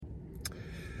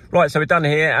Right, so we're done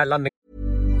here at London.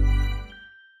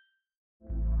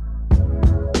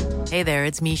 Hey there,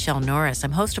 it's Michelle Norris.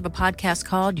 I'm host of a podcast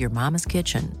called Your Mama's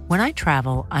Kitchen. When I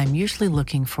travel, I'm usually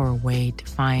looking for a way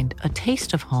to find a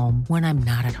taste of home when I'm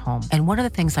not at home. And one of the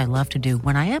things I love to do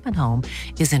when I am at home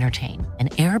is entertain.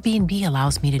 And Airbnb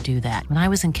allows me to do that. When I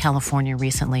was in California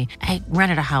recently, I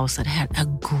rented a house that had a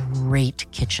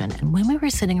great kitchen. And when we were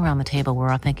sitting around the table,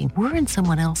 we're all thinking, we're in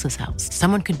someone else's house.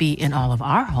 Someone could be in all of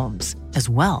our homes as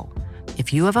well.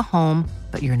 If you have a home,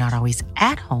 but you're not always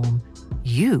at home,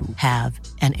 you have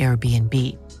an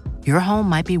Airbnb. Your home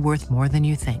might be worth more than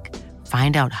you think.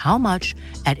 Find out how much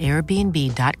at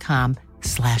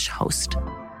airbnb.com/host.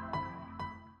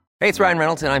 Hey, it's Ryan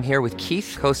Reynolds, and I'm here with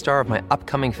Keith, co-star of my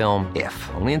upcoming film, If,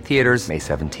 only in theaters May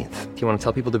 17th. Do you want to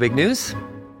tell people the big news?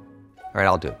 All right,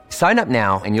 I'll do it. Sign up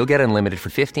now and you'll get unlimited for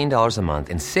 $15 a month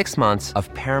and 6 months of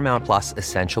Paramount Plus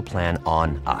Essential Plan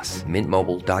on us.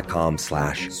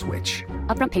 MintMobile.com/switch.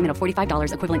 Upfront payment of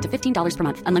 $45 equivalent to $15 per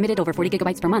month. Unlimited over 40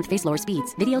 gigabytes per month. Face lower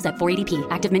speeds. Videos at 480p.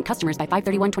 Active Mint customers by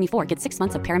 531.24 get 6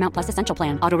 months of Paramount Plus Essential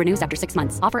Plan. Auto renews after 6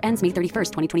 months. Offer ends May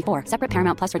 31st, 2024. Separate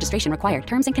Paramount Plus registration required.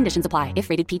 Terms and conditions apply if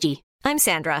rated PG. I'm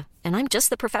Sandra, and I'm just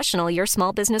the professional your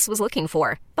small business was looking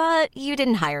for. But you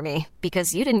didn't hire me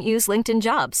because you didn't use LinkedIn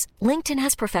Jobs. LinkedIn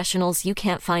has professionals you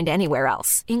can't find anywhere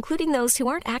else, including those who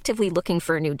aren't actively looking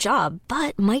for a new job,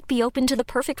 but might be open to the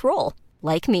perfect role,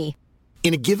 like me.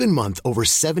 In a given month, over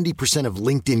 70% of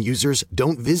LinkedIn users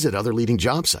don't visit other leading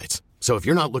job sites. So if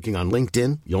you're not looking on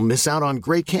LinkedIn, you'll miss out on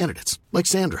great candidates like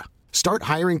Sandra. Start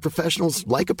hiring professionals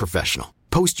like a professional.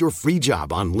 Post your free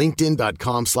job on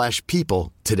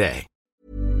linkedin.com/people today.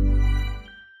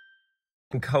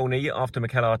 Colney, after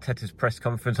Mikel Arteta's press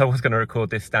conference, I was going to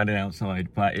record this standing outside,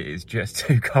 but it is just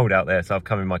too cold out there, so I've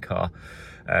come in my car.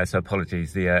 So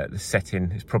apologies, the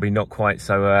setting is probably not quite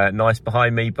so nice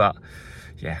behind me, but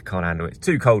yeah, can't handle it. It's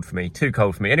too cold for me.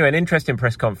 Anyway, an interesting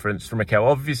press conference from Mikel,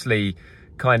 obviously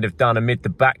kind of done amid the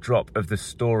backdrop of the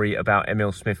story about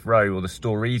Emile Smith-Rowe, or the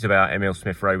stories about Emile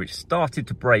Smith-Rowe, which started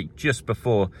to break just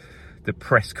before the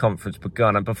press conference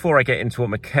begun. And before I get into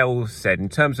what Mikel said, in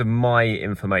terms of my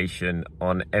information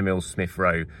on Emile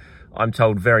Smith-Rowe, I'm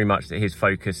told very much that his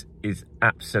focus is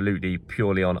absolutely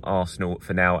purely on Arsenal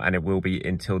for now, and it will be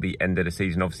until the end of the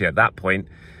season. Obviously, at that point,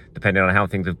 depending on how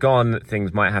things have gone,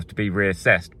 things might have to be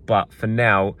reassessed. But for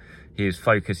now, his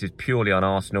focus is purely on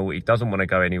Arsenal. He doesn't want to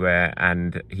go anywhere,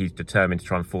 and he's determined to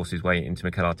try and force his way into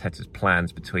Mikel Arteta's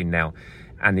plans between now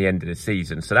and the end of the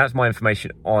season. So that's my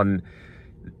information on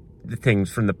the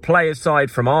things from the players'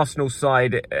 side, from Arsenal's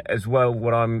side as well.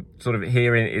 What I'm sort of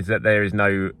hearing is that there is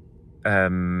no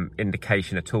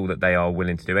indication at all that they are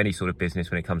willing to do any sort of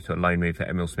business when it comes to a loan move for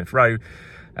Emile Smith-Rowe.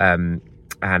 And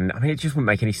I mean, it just wouldn't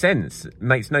make any sense. It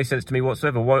makes no sense to me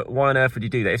whatsoever. Why on earth would you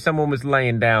do that? If someone was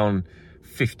laying down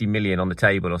 50 million on the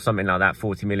table or something like that,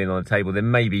 40 million on the table,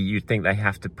 then maybe you'd think they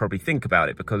have to probably think about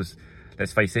it, because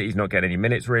let's face it, he's not getting any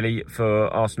minutes really for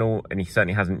Arsenal, and he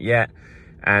certainly hasn't yet.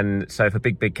 And so if a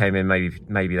big came in,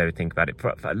 maybe they would think about it.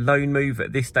 For a loan move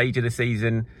at this stage of the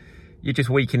season, you're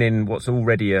just weakening what's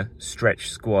already a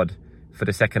stretched squad for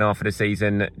the second half of the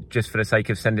season, just for the sake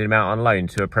of sending him out on loan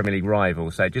to a Premier League rival.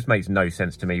 So it just makes no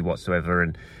sense to me whatsoever.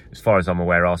 And as far as I'm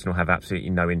aware, Arsenal have absolutely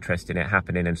no interest in it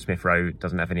happening, and Smith-Rowe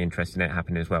doesn't have any interest in it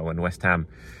happening as well. And West Ham,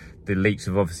 the leaks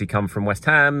have obviously come from West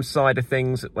Ham's side of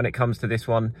things when it comes to this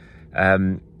one.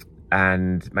 And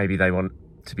maybe they want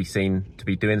to be seen to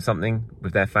be doing something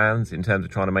with their fans in terms of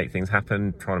trying to make things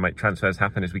happen, trying to make transfers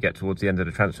happen as we get towards the end of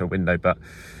the transfer window. But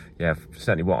yeah,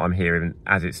 certainly what I'm hearing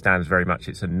as it stands, very much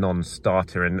it's a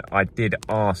non-starter. And I did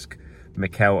ask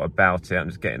Mikel about it. I'm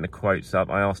just getting the quotes up.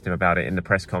 I asked him about it in the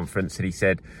press conference, and he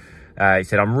said,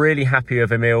 I'm really happy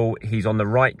with Emile. He's on the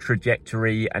right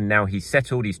trajectory, and now he's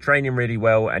settled. He's training really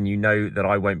well, and you know that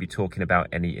I won't be talking about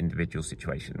any individual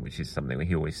situation, which is something that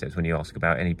he always says when you ask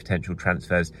about any potential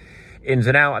transfers ins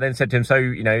and out. I then said to him, so,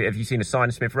 have you seen a sign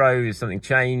of Smith-Rowe? Has something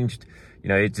changed?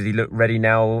 Does he look ready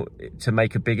now to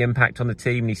make a big impact on the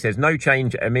team? And he says, no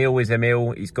change. Emile is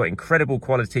Emile. He's got incredible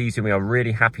qualities, and we are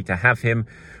really happy to have him.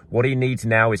 What he needs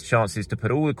now is chances to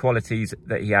put all the qualities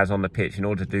that he has on the pitch. In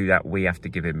order to do that, we have to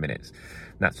give him minutes.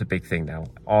 And that's a big thing now.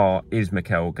 Is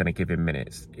Mikel going to give him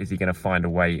minutes? Is he going to find a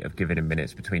way of giving him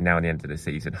minutes between now and the end of the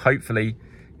season? Hopefully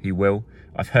he will.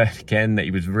 I've heard again that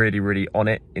he was really on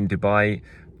it in Dubai,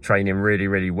 training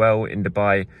really well in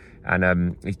Dubai,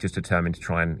 and he's just determined to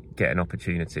try and get an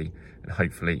opportunity, and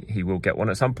hopefully he will get one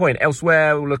at some point.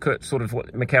 Elsewhere, we'll look at sort of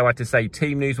what Mikel had to say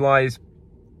team news wise,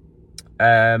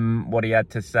 what he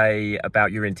had to say about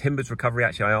Jurrien Timber's recovery.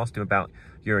 Actually, I asked him about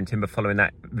Jurrien Timber following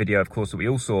that video, of course, that we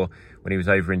all saw when he was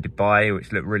over in Dubai,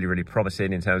 which looked really, really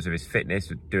promising in terms of his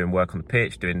fitness, doing work on the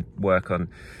pitch, doing work on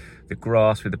the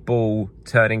grass with the ball,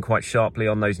 turning quite sharply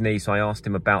on those knees. So I asked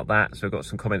him about that. So I got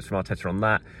some comments from Arteta on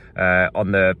that,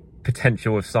 on the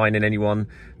potential of signing anyone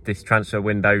this transfer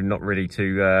window. Not really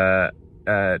too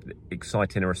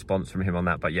exciting a response from him on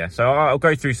that, but yeah, so I'll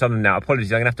go through some of them now.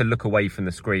 Apologies, I'm gonna have to look away from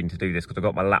the screen to do this because I've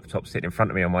got my laptop sitting in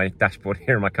front of me on my dashboard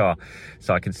here in my car,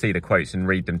 so I can see the quotes and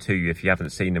read them to you if you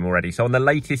haven't seen them already. So on the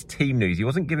latest team news, he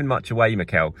wasn't giving much away,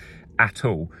 Mikel, at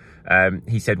all.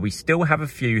 He said, we still have a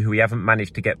few who we haven't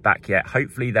managed to get back yet.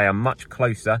 Hopefully they are much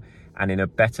closer and in a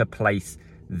better place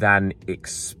than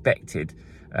expected.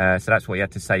 So that's what he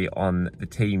had to say on the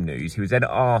team news. He was then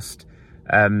asked,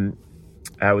 then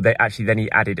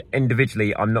he added,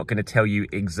 individually, I'm not going to tell you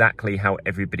exactly how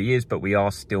everybody is, but we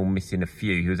are still missing a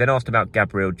few. He was then asked about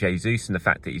Gabriel Jesus and the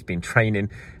fact that he's been training,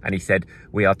 and he said,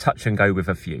 we are touch and go with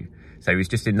a few. So he was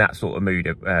just in that sort of mood,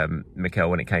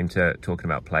 Mikel, when it came to talking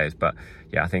about players. But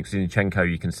yeah, I think Zinchenko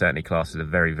you can certainly class as a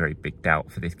very, very big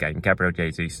doubt for this game. Gabriel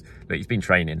Jesus, look, he's been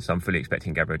training, so I'm fully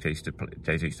expecting Gabriel Jesus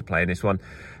to play in this one.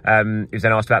 He was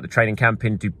then asked about the training camp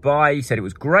in Dubai. He said it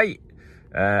was great.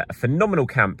 A phenomenal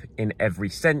camp in every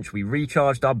sense. We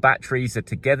recharged our batteries. The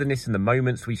togetherness and the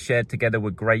moments we shared together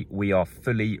were great. We are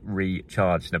fully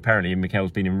recharged. And apparently Mikel's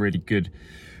been in really good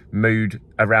mood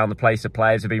around the place. The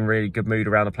players have been in really good mood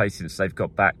around the place since they've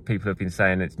got back. People have been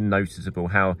saying it's noticeable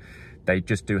how they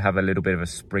just do have a little bit of a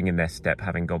spring in their step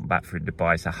having gone back through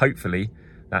Dubai. So hopefully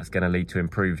that's going to lead to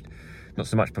improved, not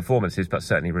so much performances, but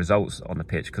certainly results on the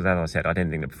pitch. Because as I said, I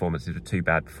didn't think the performances were too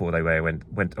bad before they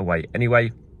went away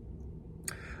anyway.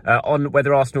 On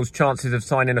whether Arsenal's chances of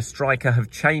signing a striker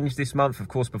have changed this month. Of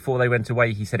course, before they went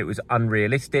away, he said it was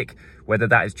unrealistic. Whether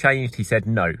that has changed, he said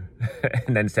no.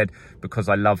 And then said, because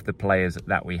I love the players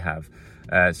that we have.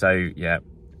 So, yeah,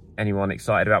 anyone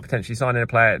excited about potentially signing a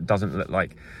player? It doesn't look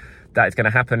like that is going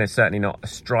to happen. It's certainly not a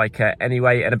striker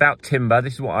anyway. And about Timber,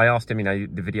 this is what I asked him. You know,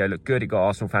 the video looked good. It got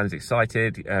Arsenal fans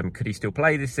excited. Could he still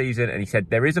play this season? And he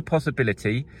said, there is a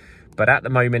possibility. But at the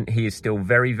moment, he is still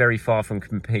very, very far from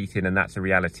competing, and that's the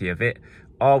reality of it.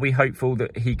 Are we hopeful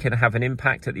that he can have an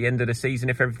impact at the end of the season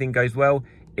if everything goes well?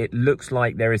 It looks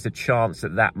like there is a chance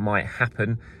that that might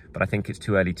happen, but I think it's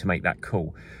too early to make that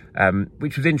call.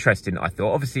 Which was interesting, I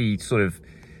thought. Obviously, he sort of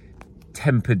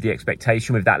tempered the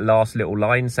expectation with that last little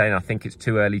line, saying, I think it's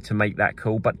too early to make that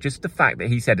call. But just the fact that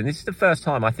he said, and this is the first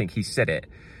time I think he said it,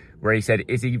 where he said,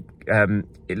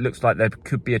 it looks like there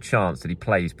could be a chance that he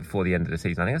plays before the end of the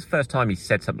season. I think that's the first time he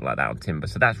said something like that on Timber.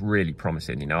 So that's really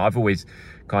promising. You know, I've always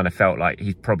kind of felt like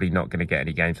he's probably not going to get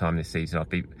any game time this season. I'd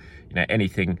be, you know,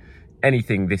 anything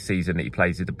this season that he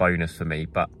plays is a bonus for me.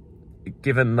 But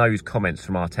given those comments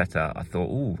from Arteta, I thought,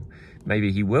 ooh,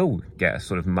 maybe he will get a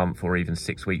sort of month or even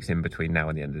 6 weeks in between now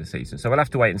and the end of the season. So we'll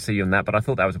have to wait and see on that. But I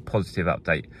thought that was a positive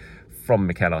update from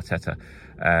Mikel Arteta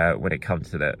when it comes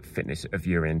to the fitness of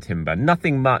Jurrien Timber.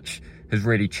 Nothing much has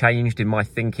really changed in my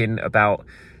thinking about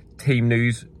team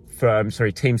news,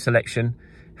 team selection.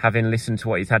 Having listened to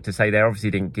what he's had to say there, obviously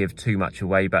didn't give too much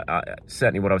away, but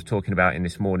certainly what I was talking about in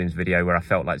this morning's video where I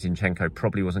felt like Zinchenko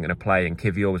probably wasn't going to play and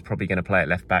Kivior was probably going to play at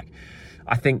left back.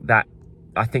 I think that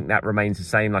remains the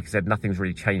same. Like I said, nothing's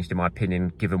really changed in my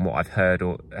opinion, given what I've heard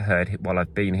while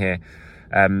I've been here.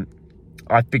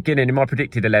 In my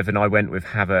predicted 11, I went with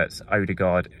Havertz,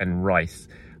 Odegaard and Rice.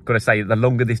 I've got to say, the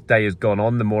longer this day has gone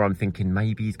on, the more I'm thinking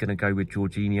maybe he's going to go with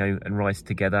Jorginho and Rice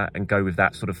together and go with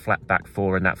that sort of flat back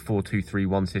four and that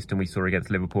 4-2-3-1 system we saw against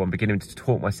Liverpool. I'm beginning to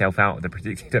talk myself out of the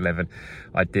predicted 11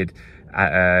 I did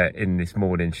in this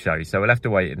morning's show. So we'll have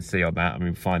to wait and see on that.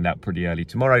 We'll find out pretty early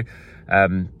tomorrow.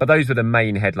 But those were the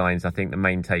main headlines, I think, the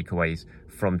main takeaways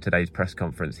from today's press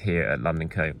conference here at London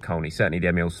Colney. Certainly the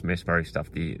Emil Smith-Rowe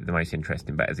stuff, the most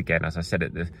interesting. But as I said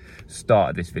at the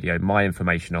start of this video, my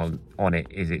information on it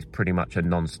is it's pretty much a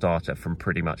non-starter from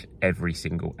pretty much every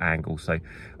single angle. So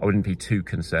I wouldn't be too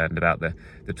concerned about the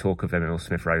talk of Emil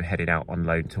Smith-Rowe heading out on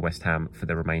loan to West Ham for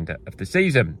the remainder of the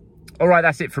season. All right,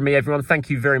 that's it from me, everyone. Thank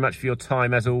you very much for your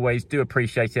time, as always. Do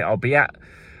appreciate it. I'll be at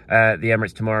the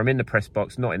Emirates tomorrow. I'm in the press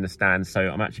box, not in the stands, so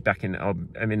I'm actually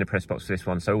I'm in the press box for this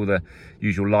one, so all the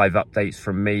usual live updates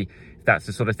from me. If that's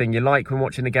the sort of thing you like when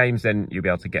watching the games, then you'll be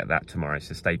able to get that tomorrow,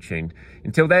 so stay tuned.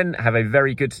 Until then, have a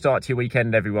very good start to your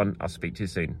weekend, everyone. I'll speak to you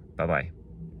soon. Bye-bye.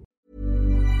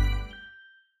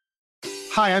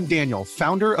 Hi, I'm Daniel,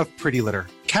 founder of Pretty Litter.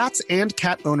 Cats and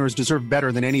cat owners deserve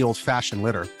better than any old-fashioned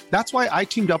litter. That's why I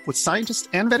teamed up with scientists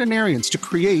and veterinarians to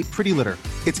create Pretty Litter.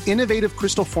 Its innovative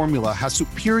crystal formula has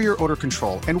superior odor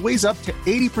control and weighs up to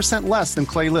 80% less than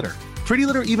clay litter. Pretty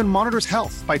Litter even monitors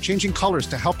health by changing colors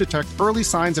to help detect early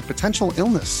signs of potential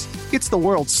illness. It's the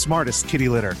world's smartest kitty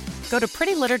litter. Go to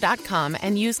prettylitter.com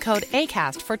and use code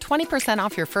ACAST for 20%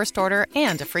 off your first order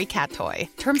and a free cat toy.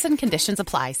 Terms and conditions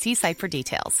apply. See site for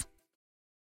details.